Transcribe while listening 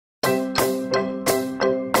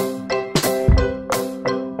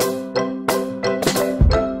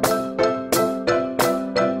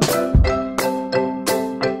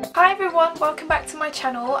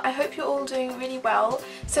channel. I hope you're all doing really well.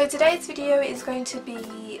 So today's video is going to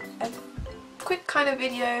be a quick kind of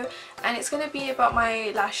video, and it's going to be about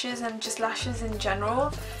my lashes and just lashes in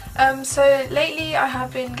general. So lately I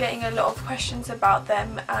have been getting a lot of questions about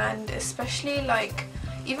them, and especially like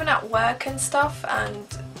even at work and stuff and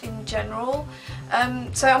in general.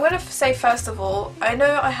 So I'm going to say, first of all, I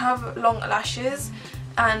know I have long lashes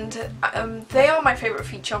and they are my favourite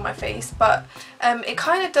feature on my face, but it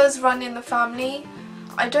kind of does run in the family.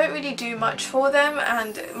 I don't really do much for them,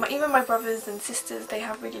 and even my brothers and sisters, they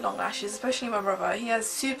have really long lashes, especially my brother. He has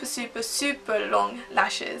super long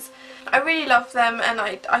lashes. I really love them, and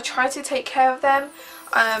I try to take care of them,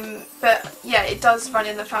 but yeah, it does run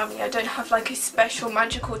in the family. I don't have like a special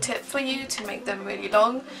magical tip for you to make them really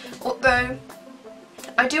long, although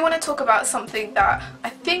I do want to talk about something that I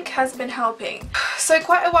think has been helping. So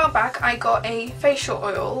quite a while back I got a facial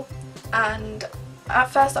oil, and at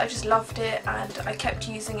first I just loved it and I kept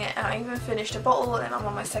using it, and I even finished a bottle and I'm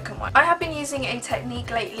on my second one. I have been using a technique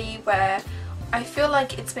lately where I feel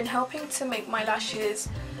like it's been helping to make my lashes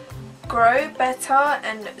grow better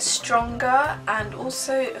and stronger and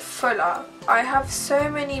also fuller. I have so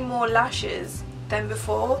many more lashes than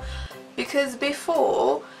before, because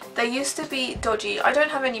before they used to be dodgy. I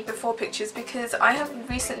don't have any before pictures because I have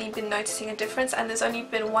recently been noticing a difference, and there's only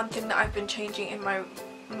been one thing that I've been changing in my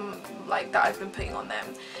that I've been putting on them.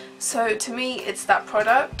 So to me it's that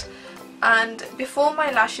product. And before,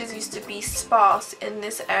 my lashes used to be sparse in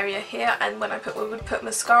this area here, and when we would put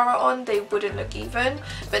mascara on, they wouldn't look even,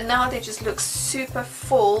 but now they just look super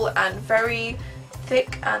full and very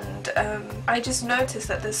thick, and I just noticed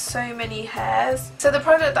that there's so many hairs. So the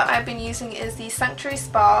product that I've been using is the Sanctuary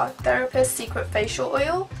Spa Therapist Secret Facial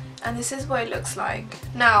Oil, and this is what it looks like.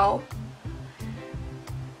 Now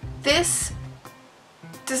this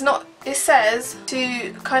does not, it says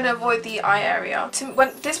to kind of avoid the eye area.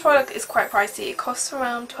 When this product is quite pricey, it costs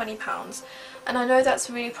around £20, and I know that's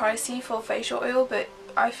really pricey for facial oil, but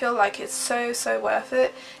I feel like it's so worth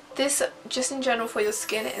it. This, just in general for your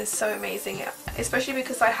skin, is so amazing, especially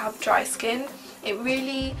because I have dry skin. It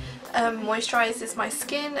really moisturizes my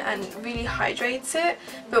skin and really hydrates it.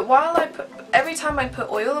 But every time I put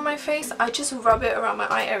oil on my face, I just rub it around my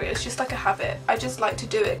eye area. It's just like a habit. I just like to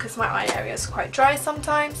do it because my eye area is quite dry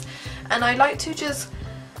sometimes, and I like to just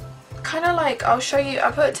kind of like, I'll show you,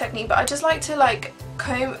 I put a technique, but I just like to like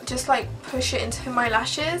comb, just like push it into my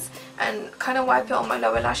lashes and kind of wipe it on my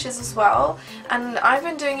lower lashes as well. And I've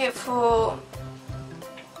been doing it for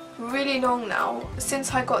really long now,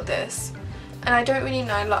 since I got this, and I don't really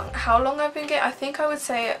know how long I've been getting. I think I would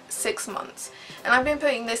say 6 months, and I've been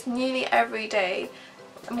putting this nearly every day,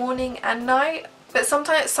 morning and night. But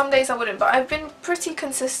sometimes, some days I wouldn't, but I've been pretty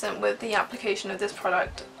consistent with the application of this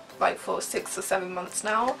product like for 6 or 7 months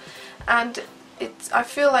now, and I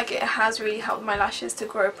feel like it has really helped my lashes to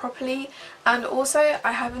grow properly. And also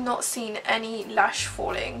I have not seen any lash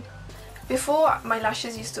falling. Before, my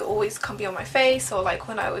lashes used to always be on my face, or like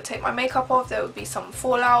when I would take my makeup off there would be some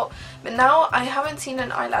fallout, but now I haven't seen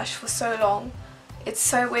an eyelash for so long. It's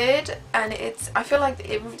so weird, and I feel like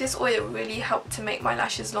this oil really helped to make my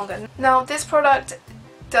lashes longer. Now this product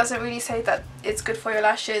doesn't really say that it's good for your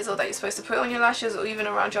lashes, or that you're supposed to put it on your lashes or even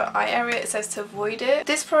around your eye area. It says to avoid it.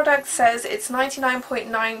 This product says it's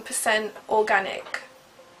 99.9% organic.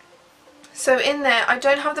 So in there, I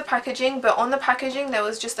don't have the packaging, but on the packaging there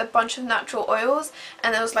was just a bunch of natural oils,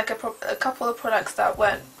 and there was like a couple of products that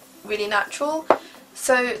weren't really natural.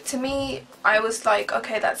 So to me, I was like,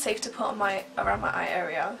 okay, that's safe to put on around my eye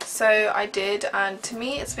area. So I did, and to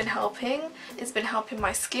me it's been helping. It's been helping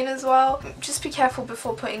my skin as well. Just be careful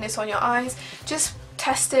before putting this on your eyes. Just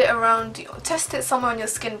test it somewhere on your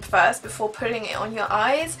skin first before putting it on your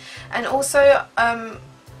eyes. And also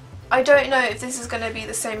I don't know if this is going to be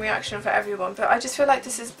the same reaction for everyone, but I just feel like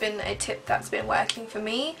this has been a tip that's been working for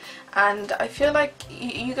me, and I feel like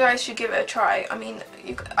you guys should give it a try. I mean,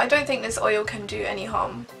 I don't think this oil can do any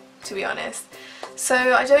harm, to be honest. So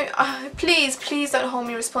I don't, please don't hold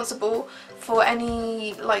me responsible for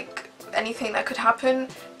anything that could happen.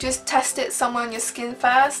 Just test it somewhere on your skin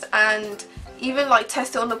first, and even like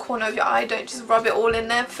test it on the corner of your eye. Don't just rub it all in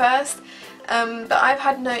there first. But I've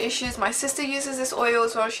had no issues. My sister uses this oil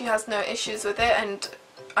as well. She has no issues with it, and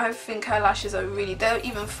I think her lashes are they're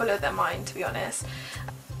even fuller than mine, to be honest.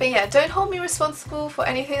 But yeah, don't hold me responsible for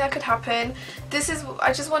anything that could happen.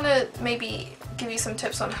 I just want to maybe give you some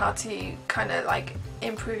tips on how to kind of like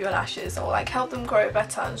improve your lashes, or like help them grow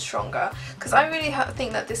better and stronger, because I really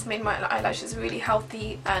think that this made my eyelashes really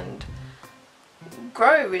healthy and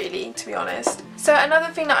grow, really, to be honest. So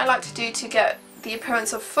another thing that I like to do to get the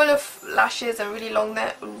appearance of full of lashes and really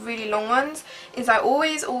long ones is I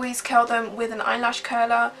always curl them with an eyelash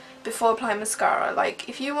curler before applying mascara. Like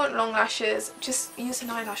if you want long lashes, just use an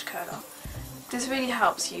eyelash curler. This really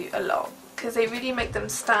helps you a lot because they really make them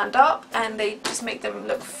stand up and they just make them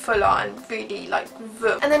look fuller and really like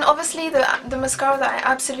vroom. And then obviously the mascara that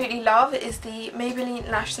I absolutely love is the Maybelline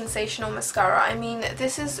Lash Sensational Mascara. I mean,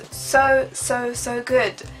 this is so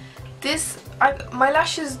good. My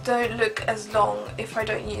lashes don't look as long if I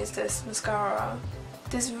don't use this mascara.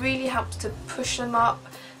 This really helps to push them up,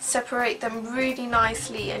 separate them really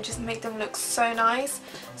nicely and just make them look so nice.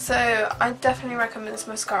 So I definitely recommend this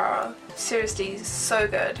mascara. Seriously, so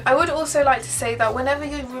good. I would also like to say that whenever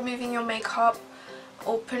you're removing your makeup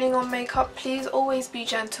or putting on makeup, please always be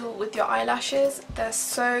gentle with your eyelashes. They're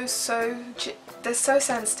so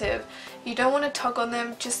sensitive. You don't want to tug on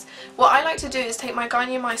them. Just what I like to do is take my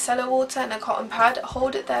Garnier Micellar water and a cotton pad,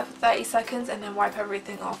 hold it there for 30 seconds and then wipe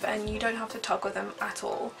everything off, and you don't have to tug with them at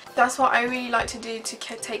all. That's what I really like to do to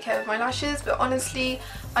take care of my lashes, but honestly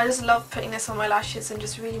I just love putting this on my lashes and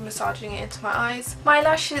just really massaging it into my eyes. My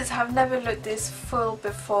lashes have never looked this full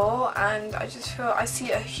before and I just feel I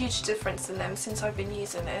see a huge difference in them since I've been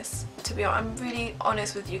using this. To be honest, I'm really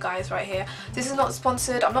honest with you guys right here. This is not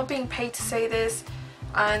sponsored, I'm not being paid to say this.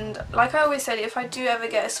 And like I always said, if I do ever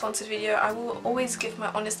get a sponsored video, I will always give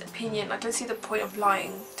my honest opinion. I don't see the point of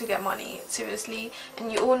lying to get money, seriously.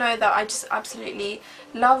 And you all know that I just absolutely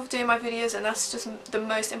love doing my videos and that's just the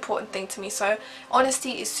most important thing to me. So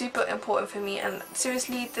honesty is super important for me and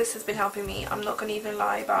seriously this has been helping me. I'm not going to even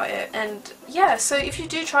lie about it. And yeah, so if you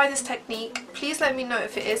do try this technique, please let me know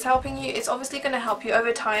if it is helping you. It's obviously going to help you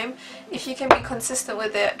over time. If you can be consistent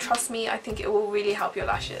with it, trust me, I think it will really help your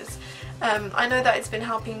lashes. I know that it's been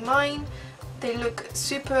helping mine. They look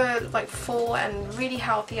super like full and really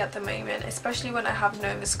healthy at the moment, especially when I have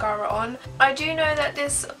no mascara on. I do know that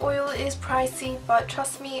this oil is pricey, but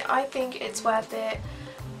trust me, I think it's worth it.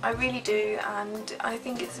 I really do, and I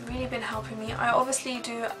think it's really been helping me. I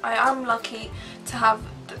am lucky to have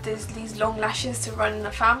these long lashes to run in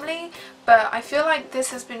the family, but I feel like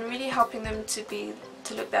this has been really helping them to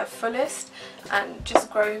look their fullest and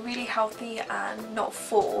just grow really healthy and not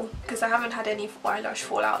fall, because I haven't had any eyelash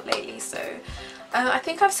fallout lately. So I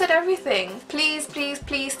think I've said everything. Please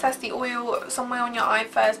test the oil somewhere on your eye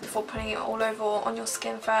first before putting it all over on your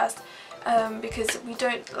skin first, because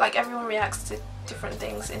everyone reacts to different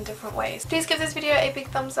things in different ways. Please give this video a big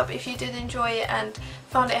thumbs up if you did enjoy it and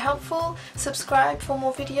found it helpful. Subscribe for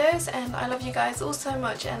more videos, and I love you guys all so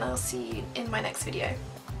much, and I'll see you in my next video.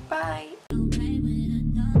 Bye!